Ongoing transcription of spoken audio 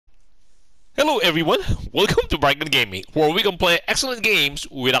Hello everyone, welcome to Brighton Gaming, where we can play excellent games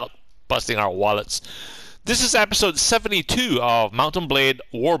without busting our wallets. This is episode 72 of Mountain Blade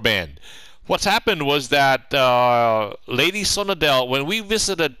Warband. What's happened was that Lady Sonadel, when we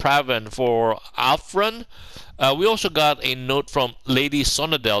visited Praven for Alfrun, we also got a note from Lady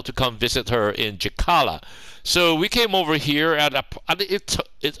Sonadel to come visit her in Jakala. So we came over here, and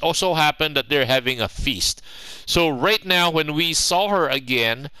it also happened that they're having a feast. So right now, when we saw her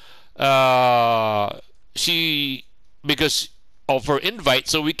again, she, because of her invite,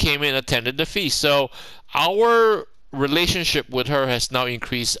 so we came and attended the feast. So our relationship with her has now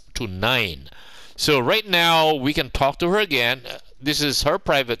increased to 9. So right now we can talk to her again. This is her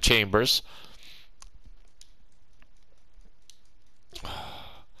private chambers.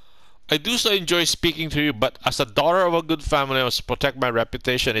 I do so enjoy speaking to you, but as a daughter of a good family, I must protect my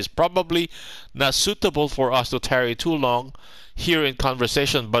reputation. It's probably not suitable for us to tarry too long here in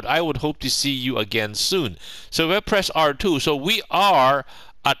conversation, but I would hope to see you again soon. So we'll press R2. So we are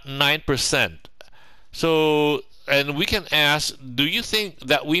at 9%. So, and we can ask, do you think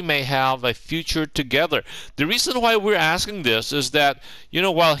that we may have a future together? The reason why we're asking this is that, you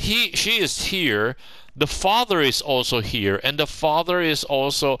know, while she is here, the father is also here, and the father is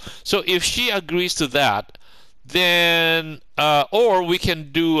also, so if she agrees to that, then or we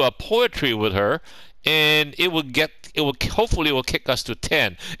can do a poetry with her, and it will hopefully it will kick us to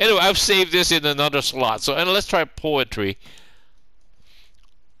 10. Anyway, I've saved this in another slot, so, and let's try poetry.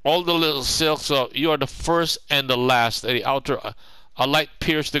 All the little silks, you are the first and the last. At the outer, a light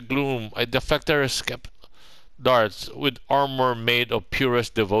pierced the gloom. A defector escaped darts with armor made of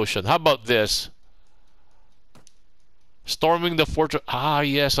purest devotion. How about this? Storming the fortress. Ah,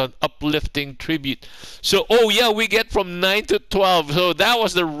 yes, an uplifting tribute. So, oh yeah, we get from 9 to 12. So that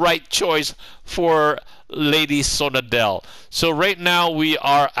was the right choice for Lady Sonadel. So right now we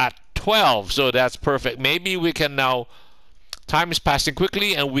are at 12. So that's perfect. Maybe we can now. Time is passing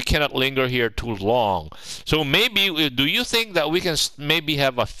quickly, and we cannot linger here too long. So maybe, do you think that we can maybe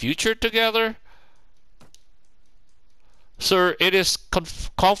have a future together? Sir, it is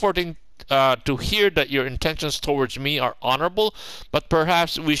comforting to hear that your intentions towards me are honorable, but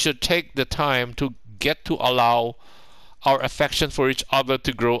perhaps we should take the time to get to allow our affection for each other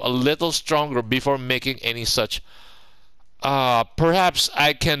to grow a little stronger before making any such. Perhaps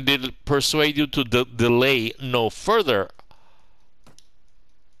I can persuade you to delay no further.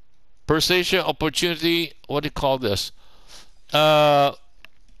 Persuasion opportunity, what do you call this?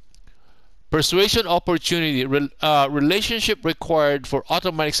 Persuasion opportunity, relationship required for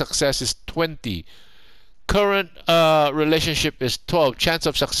automatic success is 20. Current relationship is 12. Chance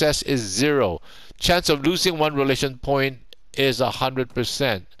of success is 0. Chance of losing one relation point is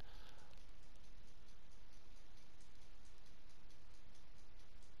 100%.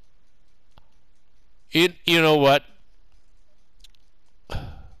 You know what?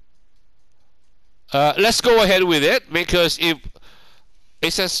 Let's go ahead with it, because if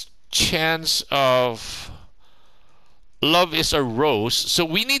it says chance of love is a rose, so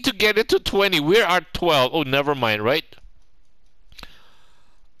we need to get it to 20. We're at 12. Oh, never mind, right?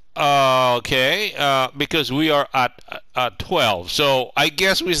 Okay, because we are at 12. So I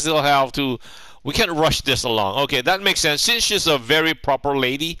guess we still have to, we can't rush this along. Okay, that makes sense. Since she's a very proper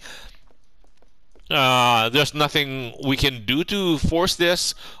lady, there's nothing we can do to force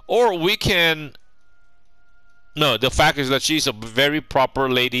this, or we can. No, the fact is that she's a very proper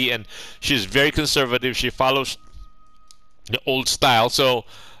lady, and she's very conservative. She follows the old style, so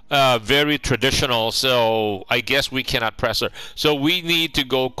very traditional. So I guess we cannot press her. So we need to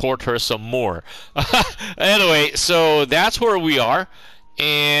go court her some more. Anyway, so that's where we are,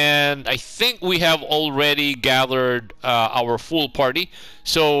 and I think we have already gathered our full party.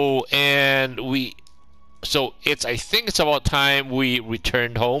 So I think it's about time we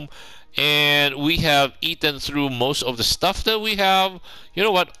returned home. And we have eaten through most of the stuff that we have. You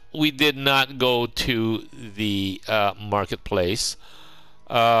know what? We did not go to the marketplace.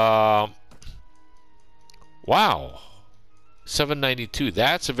 Wow, $7.92.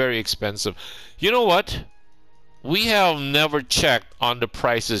 That's very expensive. You know what? We have never checked on the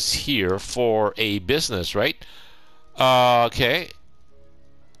prices here for a business, right? Okay.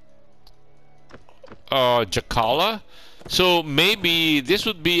 Jakala. So maybe this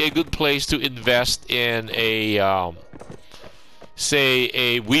would be a good place to invest in a, say,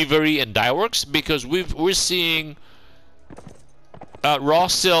 a weavery and dye works, because we're seeing raw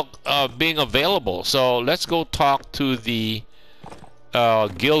silk being available. So let's go talk to the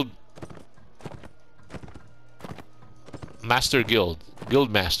guild master, guild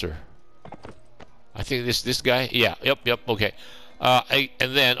master. I think this guy. Yeah. Yep. Okay. And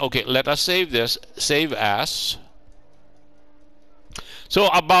then, okay, let us save this. Save as. So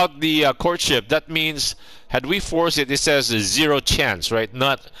about the courtship, that means had we forced it, it says zero chance, right?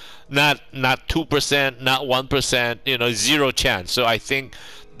 Not 2%, not 1%, zero chance. So I think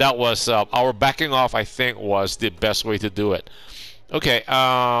that was our backing off. I think was the best way to do it. Okay,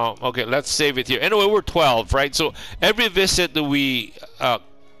 okay, let's save it here. Anyway, we're 12, right? So every visit we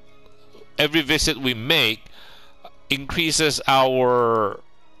make increases our,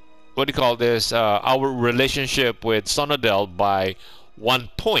 what do you call this? Our relationship with Sonadel by 1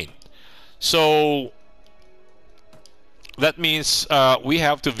 point. So that means we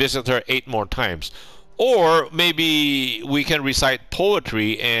have to visit her 8 more times. Or maybe we can recite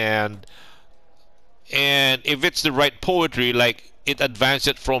poetry, and if it's the right poetry, like it advances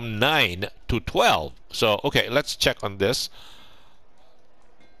it from 9 to 12. So okay, let's check on this.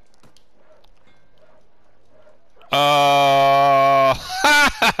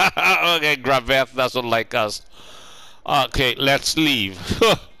 Okay, Graveth doesn't like us. Okay, let's leave.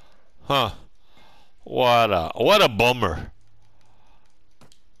 Huh. What a bummer.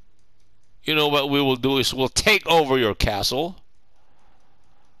 You know what we will do is we'll take over your castle.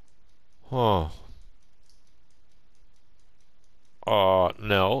 Huh.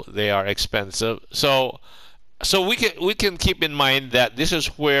 No, they are expensive. So we can keep in mind that this is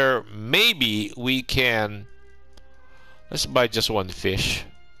where maybe we can. Let's buy just one fish.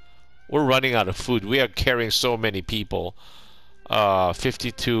 We're running out of food. We are carrying so many people.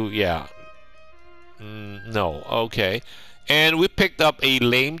 52, yeah. No, okay. And we picked up a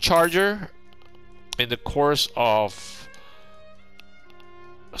lame charger in the course of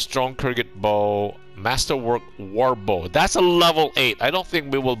strong Kurgit bow, masterwork war bow. That's a level 8. I don't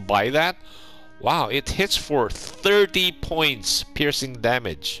think we will buy that. Wow, it hits for 30 points piercing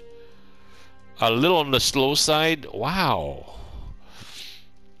damage. A little on the slow side. Wow.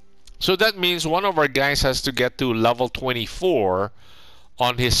 So that means one of our guys has to get to level 24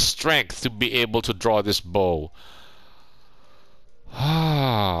 on his strength to be able to draw this bow.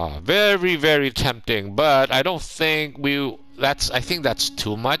 Very, very tempting, but I don't think I think that's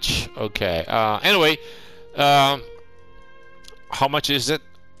too much. Okay. Anyway, how much is it?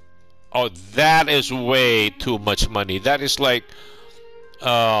 Oh, that is way too much money. That is like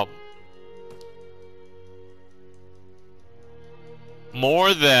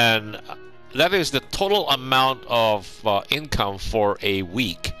more than that is the total amount of income for a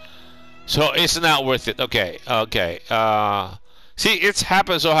week. So it's not worth it. Okay, okay. See, it's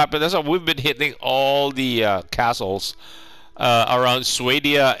happened. That's why we've been hitting all the castles around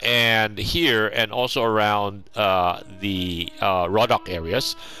Swadia and here, and also around the Rodok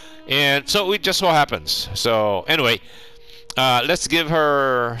areas. And so it just so happens. So anyway, let's give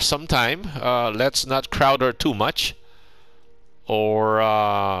her some time. Let's not crowd her too much,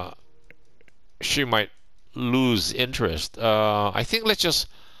 or she might lose interest. I think let's just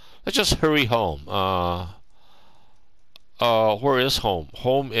hurry home. Where is home?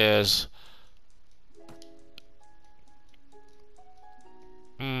 Home is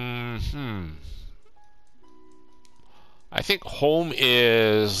I think home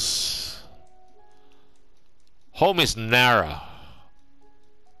is Nara.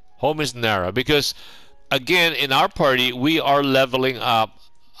 Home is Nara because again in our party we are leveling up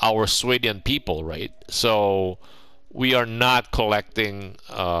our Swedian people, right? So we are not collecting.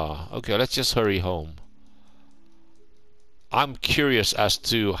 Okay, let's just hurry home. I'm curious as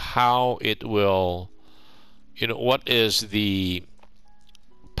to how it will, what is the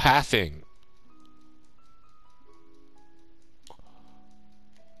pathing.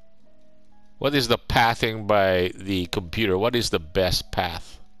 What is the pathing by the computer? What is the best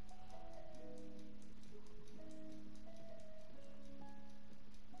path?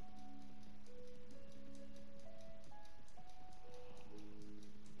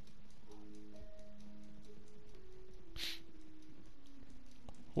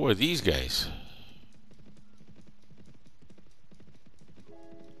 Who are these guys?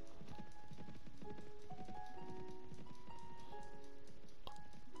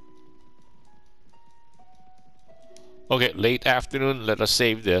 Okay, late afternoon. Let us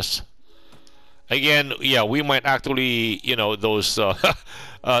save this. Again, yeah, we might actually, those the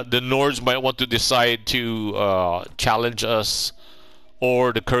Nords might want to decide to challenge us,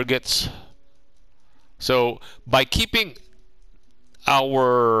 or the Kurgits. So by keeping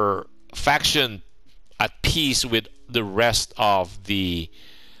our faction at peace with the rest of the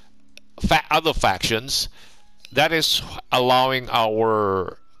other factions, that is allowing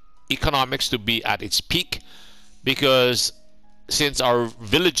our economics to be at its peak, because since our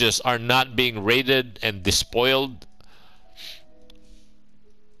villages are not being raided and despoiled,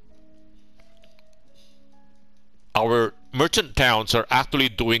 our merchant towns are actually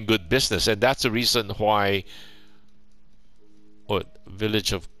doing good business, and that's the reason why. What,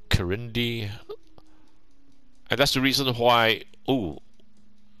 village of Kirindi, and that's the reason why. Ooh,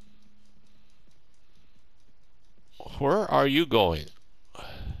 where are you going?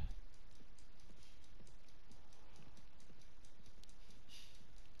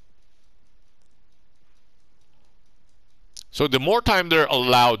 So the more time they're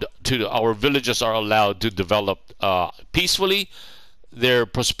allowed to, our villages are allowed to develop peacefully, their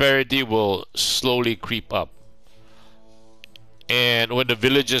prosperity will slowly creep up. And when the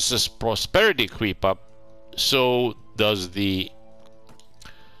villages' prosperity creep up, so does the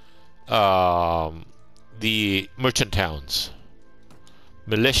merchant towns.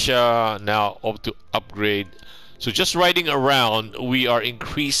 Militia now up to upgrade. So just riding around, we are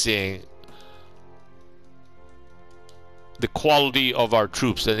increasing the quality of our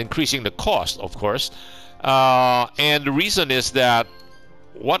troops and increasing the cost, of course. And the reason is that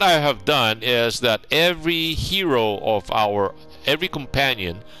what I have done is that every hero of every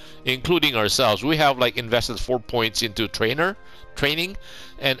companion, including ourselves, we have like invested 4 points into training,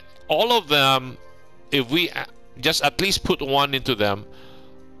 and all of them, if we just at least put one into them,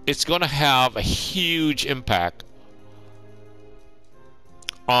 it's going to have a huge impact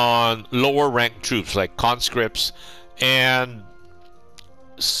on lower ranked troops like conscripts. And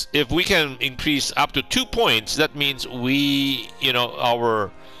if we can increase up to 2 points, that means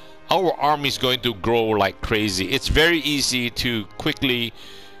our army is going to grow like crazy. It's very easy to quickly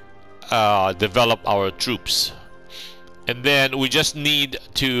develop our troops, and then we just need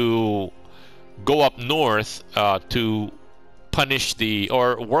to go up north to punish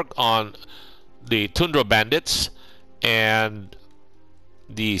or work on the tundra bandits and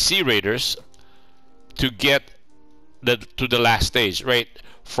the sea raiders to get to the last stage, right?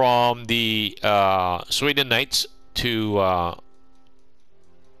 From the Sweden Knights to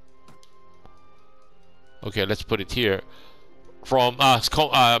okay, let's put it here. From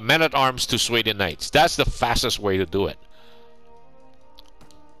men-at-arms to Sweden Knights. That's the fastest way to do it.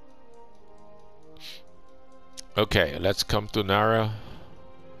 Okay, let's come to Nara.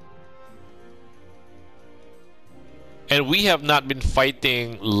 And we have not been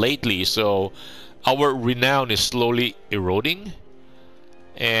fighting lately, so our renown is slowly eroding,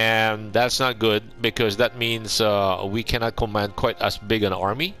 and that's not good because that means we cannot command quite as big an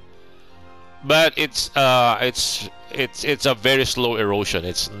army. But it's a very slow erosion.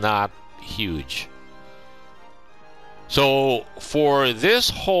 It's not huge. So for this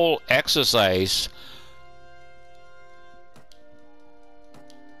whole exercise,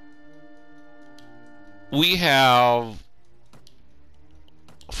 we have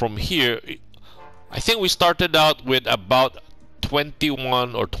from here, I think we started out with about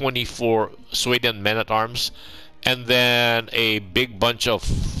 21 or 24 Sweden men-at-arms, and then a big bunch of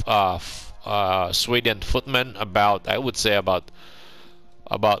Sweden footmen, I would say about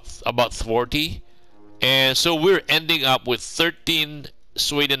 40, and so we're ending up with 13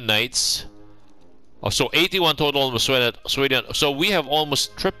 Sweden knights. So 81 total Sweden. So we have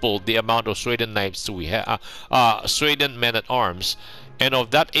almost tripled the amount of Sweden knights we have, Sweden men-at-arms. And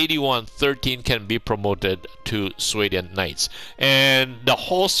of that 81, 13 can be promoted to Sweden Knights. And the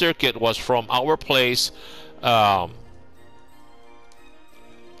whole circuit was from our place. So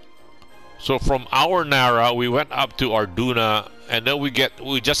from our Nara, we went up to Arduna, and then we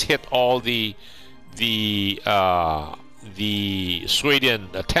just hit all the Sweden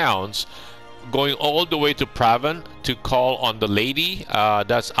towns, going all the way to Praven to call on the lady.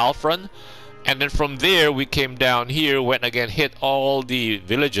 That's Alfred. And then from there we came down here, went again, hit all the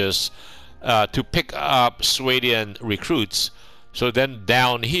villages to pick up Swedian recruits. So then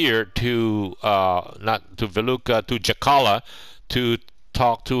down here to not to Veluka, to Jakala, to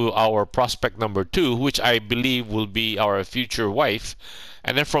talk to our prospect number 2, which I believe will be our future wife.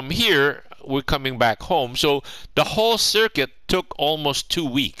 And then from here we're coming back home. So the whole circuit took almost 2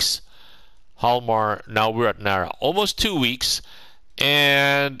 weeks. Halmar, now we're at Nara, almost 2 weeks.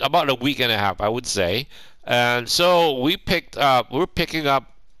 And about a week and a half, I would say. And so we're picking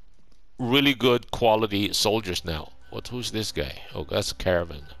up really good quality soldiers now. Who's this guy? Oh, that's a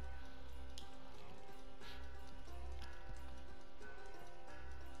caravan.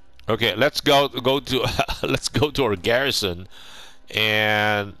 Okay, let's go to let's go to our garrison.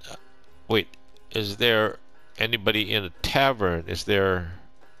 And wait, is there anybody in a tavern? Is there?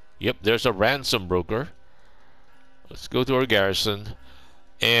 Yep, there's a ransom broker. Let's go to our garrison,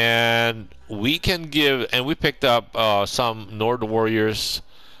 and we can give. And we picked up some Nord warriors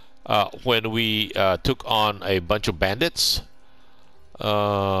when we took on a bunch of bandits.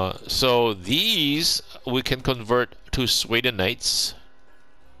 So these we can convert to Swedenites.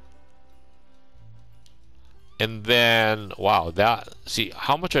 And then, wow, see,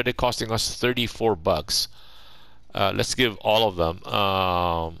 how much are they costing us? 34 bucks. Let's give all of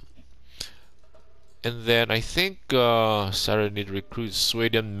them. And then I think Sarah need to recruit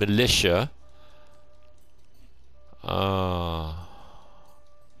Sweden militia.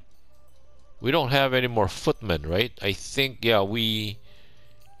 We don't have any more footmen, right? I think, yeah,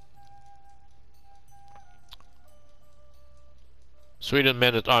 Sweden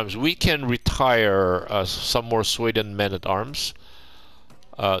men at arms. We can retire some more Sweden men at arms.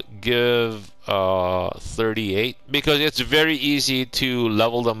 Give 38 because it's very easy to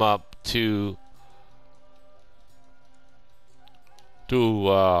level them up to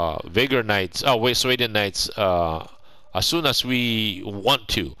Vigor Knights. Oh wait, Sweden Knights. As soon as we want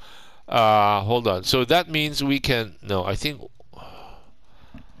to. Hold on. So that means we can. No, I think.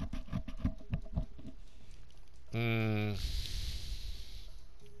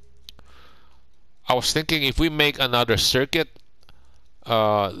 I was thinking if we make another circuit,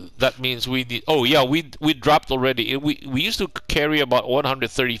 that means we need. Oh yeah, we dropped already. We used to carry about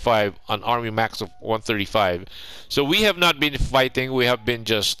 135 on army max of 135. So we have not been fighting. We have been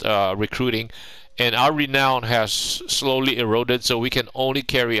just recruiting, and our renown has slowly eroded. So we can only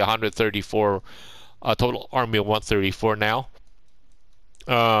carry 134, total army of 134 now.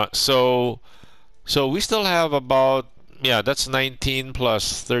 So we still have about, yeah, that's 19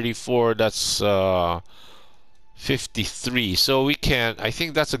 plus 34. That's 53. So we can, I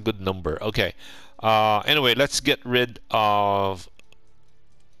think that's a good number. Okay. Anyway, let's get rid of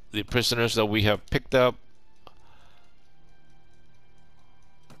the prisoners that we have picked up.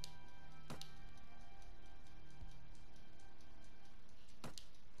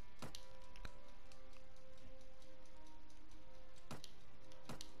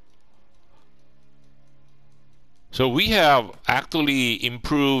 So we have actually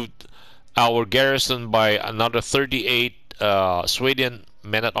improved our garrison by another 38 Sweden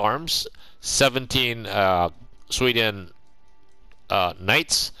men-at-arms, 17 Sweden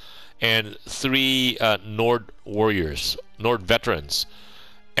knights, and 3 Nord warriors, Nord veterans.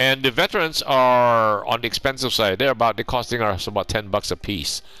 And the veterans are on the expensive side. They're costing us about 10 bucks a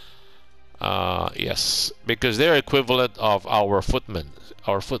piece. Yes, because they're equivalent of our footmen.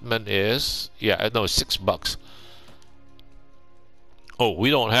 Our footman is, yeah, no, 6 bucks. Oh, we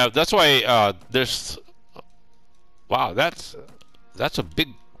don't have. That's why there's. Wow, that's a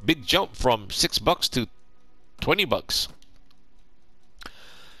big jump from 6 bucks to 20 bucks.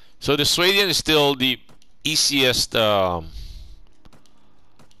 So the Sweden is still the easiest army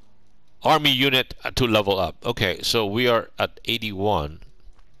unit to level up. Okay, so we are at 81,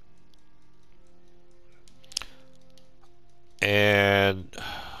 and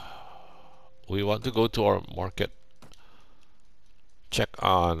we want to go to our market. Check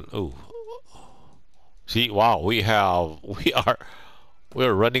on. Oh, see, wow, we're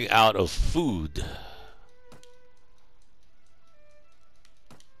running out of food.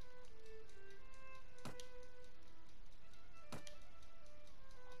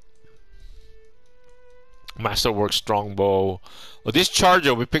 Masterwork strongbow. Well, this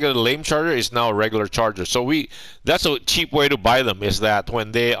charger, we picked up a lame charger, is now a regular charger. So that's a cheap way to buy them, is that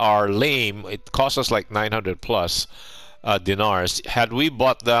when they are lame, it costs us like 900 plus dinars. Had we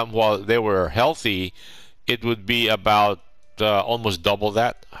bought them while they were healthy, it would be about almost double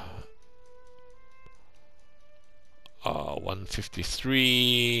that.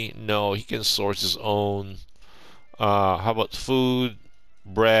 153. No, he can source his own. How about food,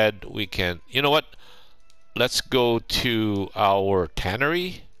 bread? We can. You know what? Let's go to our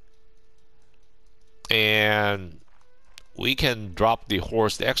tannery, and we can drop the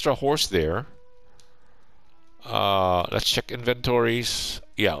extra horse there. Let's check inventories.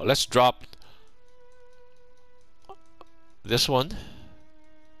 Yeah, let's drop this one.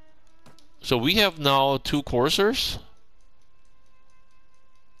 So we have now 2 coursers.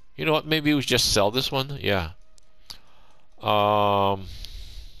 You know what? Maybe we just sell this one. Yeah.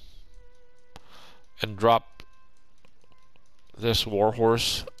 And drop this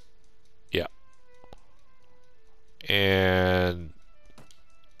warhorse. Yeah. And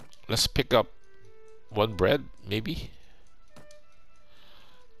let's pick up 1 bread, maybe.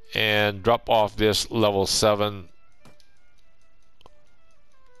 And drop off this level 7.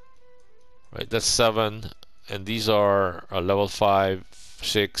 Right, that's 7. And these are level 5,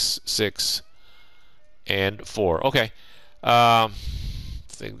 6, 6, and 4. Okay. I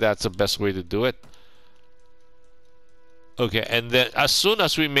think that's the best way to do it. Okay, and then as soon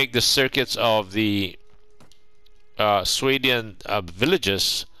as we make the circuits of the Swedian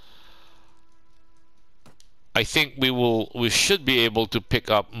villages, I think we should be able to pick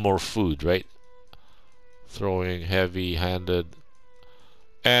up more food, right? Throwing heavy-handed,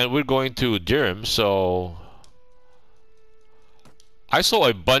 and we're going to Dirham, so I saw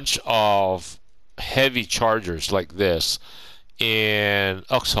a bunch of heavy chargers like this in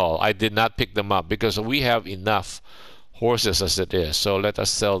Uxhall. I did not pick them up because we have enough horses as it is. So let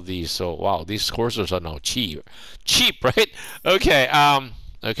us sell these. So wow, these horses are now cheap. Cheap, right? Okay.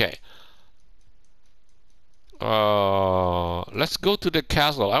 Okay. Let's go to the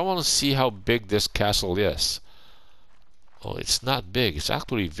castle. I want to see how big this castle is. Oh, it's not big. It's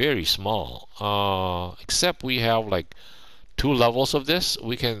actually very small. Except we have like 2 levels of this.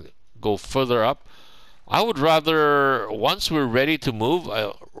 We can go further up. I would rather, once we're ready to move,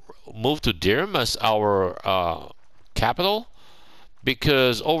 move to Dirham as our capital,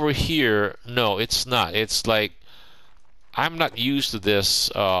 because over here, no, it's not. It's like I'm not used to this.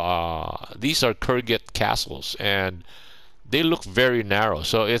 These are Kurgit castles, and they look very narrow.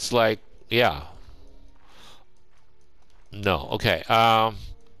 So it's like, yeah, no. Okay.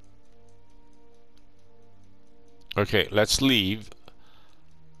 Okay, let's leave.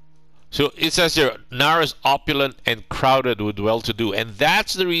 So it says here, Nara is opulent and crowded with well-to-do, and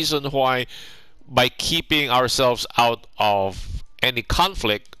that's the reason why, by keeping ourselves out of any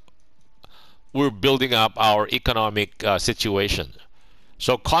conflict, we're building up our economic situation.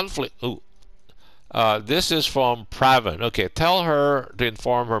 So conflict. Ooh, this is from Praven. Okay, tell her to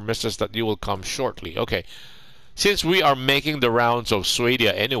inform her mistress that you will come shortly. Okay, since we are making the rounds of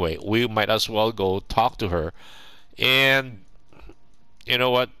Swadia anyway, we might as well go talk to her. And you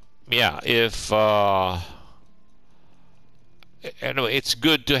know what? Yeah, if anyway, it's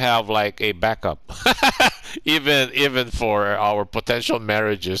good to have like a backup, even for our potential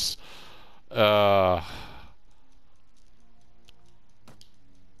marriages. Uh,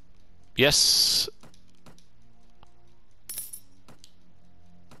 yes,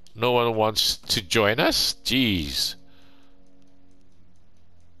 no one wants to join us. Jeez,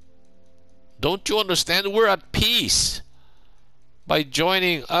 don't you understand? We're at peace. By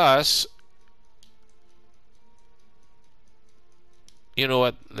joining us, you know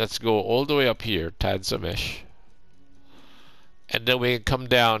what? Let's go all the way up here, Tad Samesh. And then we can come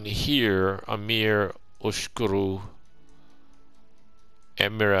down here, Amir, Ushkuru,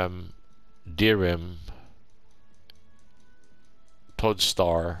 Emiram, Dirim,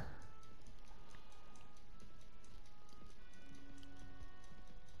 Toadstar.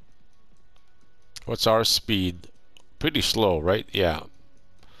 What's our speed? Pretty slow, right? Yeah.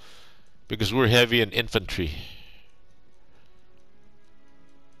 Because we're heavy in infantry.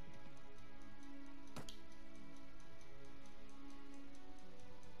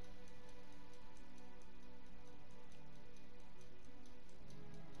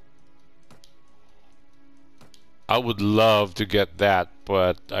 I would love to get that,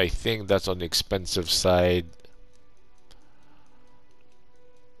 but I think that's on the expensive side.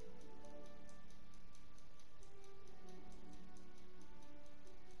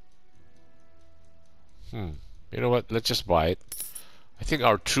 You know what? Let's just buy it. I think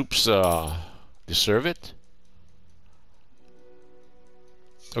our troops deserve it.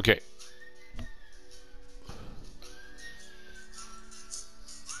 Okay.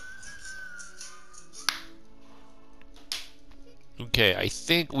 Okay, I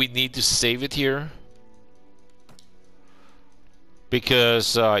think we need to save it here.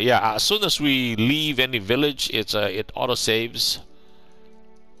 Because, yeah, as soon as we leave any village, it auto-saves.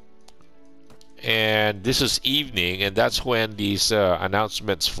 And this is evening, and that's when these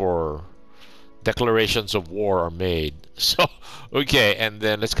announcements for declarations of war are made. So, okay, and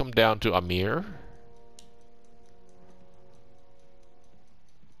then let's come down to Amir.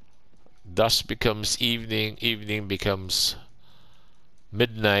 Dusk becomes evening, evening becomes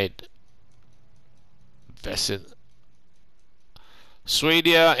midnight.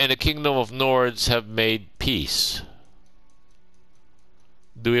 Swadia and the Kingdom of Nords have made peace.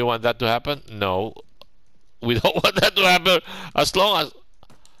 Do we want that to happen? No. We don't want that to happen. As long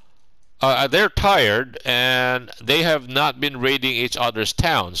as they're tired and they have not been raiding each other's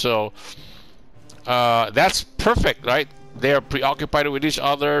town. So that's perfect, right? They are preoccupied with each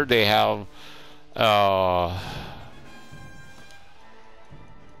other. They have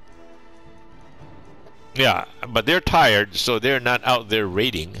yeah, but they're tired, so they're not out there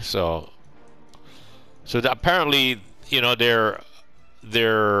raiding. So apparently, you know, their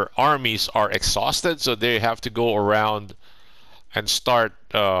armies are exhausted, so they have to go around and start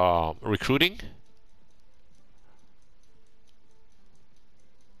recruiting.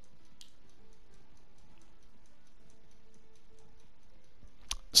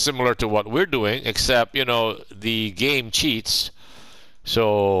 similar to what we're doing, except the game cheats.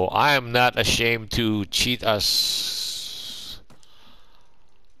 So I am not ashamed to cheat us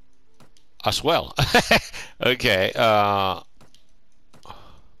as well. Okay.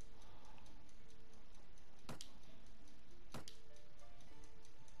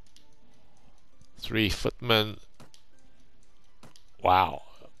 3 footmen. Wow.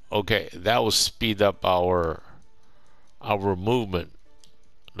 Okay, that will speed up our movement.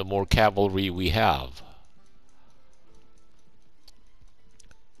 The more cavalry we have.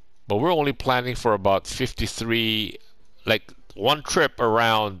 But we're only planning for about 53, like one trip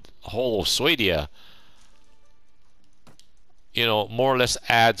around whole of Swedia. More or less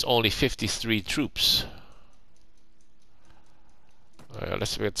adds only 53 troops.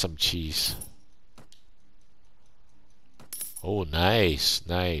 Let's get some cheese. Oh, nice,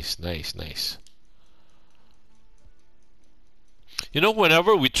 nice, nice, nice.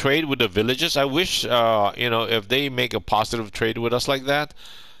 Whenever we trade with the villages, I wish, if they make a positive trade with us like that,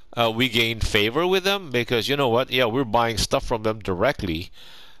 we gain favor with them, because you know what? Yeah, we're buying stuff from them directly,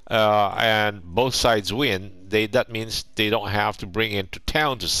 and both sides win. That means they don't have to bring it to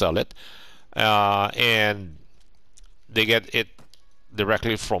town to sell it, and they get it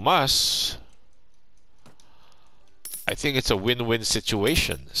directly from us. I think it's a win-win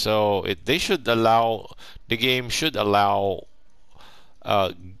situation. So the game should allow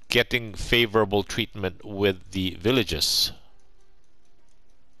getting favorable treatment with the villages.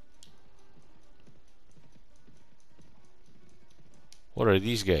 What are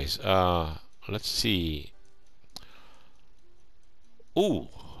these guys? Let's see. Ooh,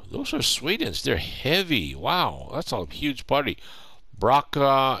 those are Swedes. They're heavy. Wow, that's a huge party.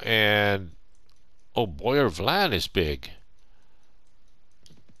 Braca and Boyer Vlad is big.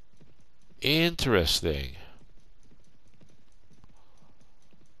 Interesting.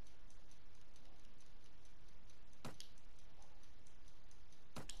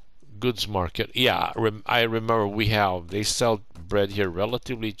 Goods market. Yeah, I remember they sell bread here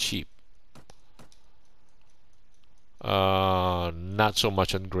relatively cheap. Not so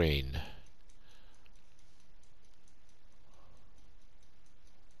much on grain.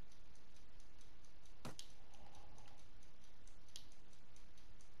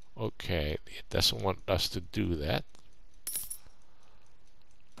 Okay, it doesn't want us to do that.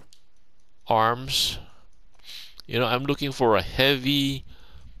 Arms. I'm looking for a heavy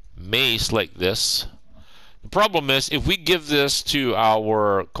mace like this. The problem is, if we give this to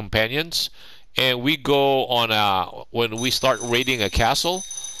our companions and we go on when we start raiding a castle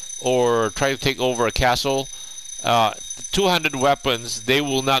or try to take over a castle, 200 weapons, they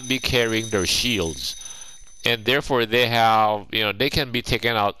will not be carrying their shields, and therefore they can be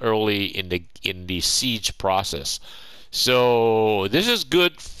taken out early in the siege process. So this is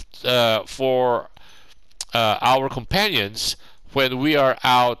good for our companions when we are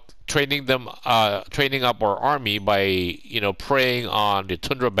out training up our army by preying on the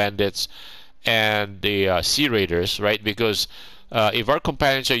tundra bandits and the sea raiders, right? Because if our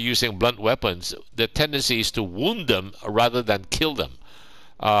companions are using blunt weapons, the tendency is to wound them rather than kill them.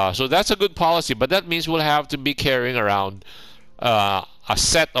 So that's a good policy, but that means we'll have to be carrying around a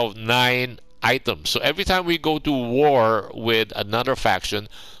set of 9 items. So every time we go to war with another faction,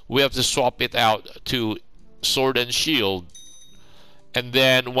 we have to swap it out to sword and shield, and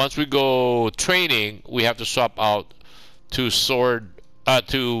then once we go training, we have to swap out to sword,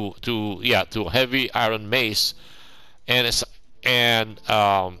 to heavy iron mace, and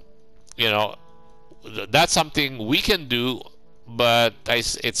that's something we can do, but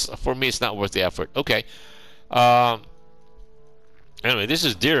it's for me, it's not worth the effort. Okay. Anyway, this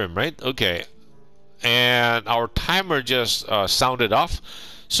is Dirham, right? Okay, and our timer just sounded off.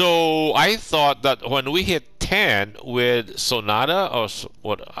 So I thought that when we hit 10 with Sonata, or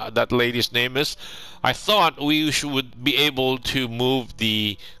what that lady's name is, I thought we would be able to move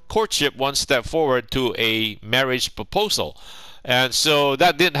the courtship one step forward to a marriage proposal. And so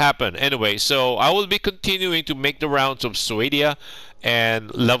that didn't happen. Anyway, so I will be continuing to make the rounds of Swedia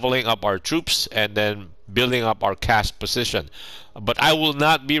and leveling up our troops and then building up our caste position. But I will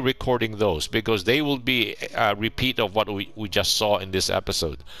not be recording those because they will be a repeat of what we just saw in this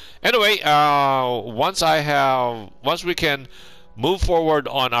episode. Anyway, once we can move forward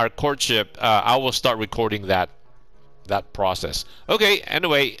on our courtship, I will start recording that process. Okay,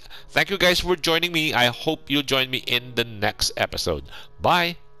 anyway, thank you guys for joining me. I hope you'll join me in the next episode.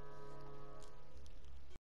 Bye.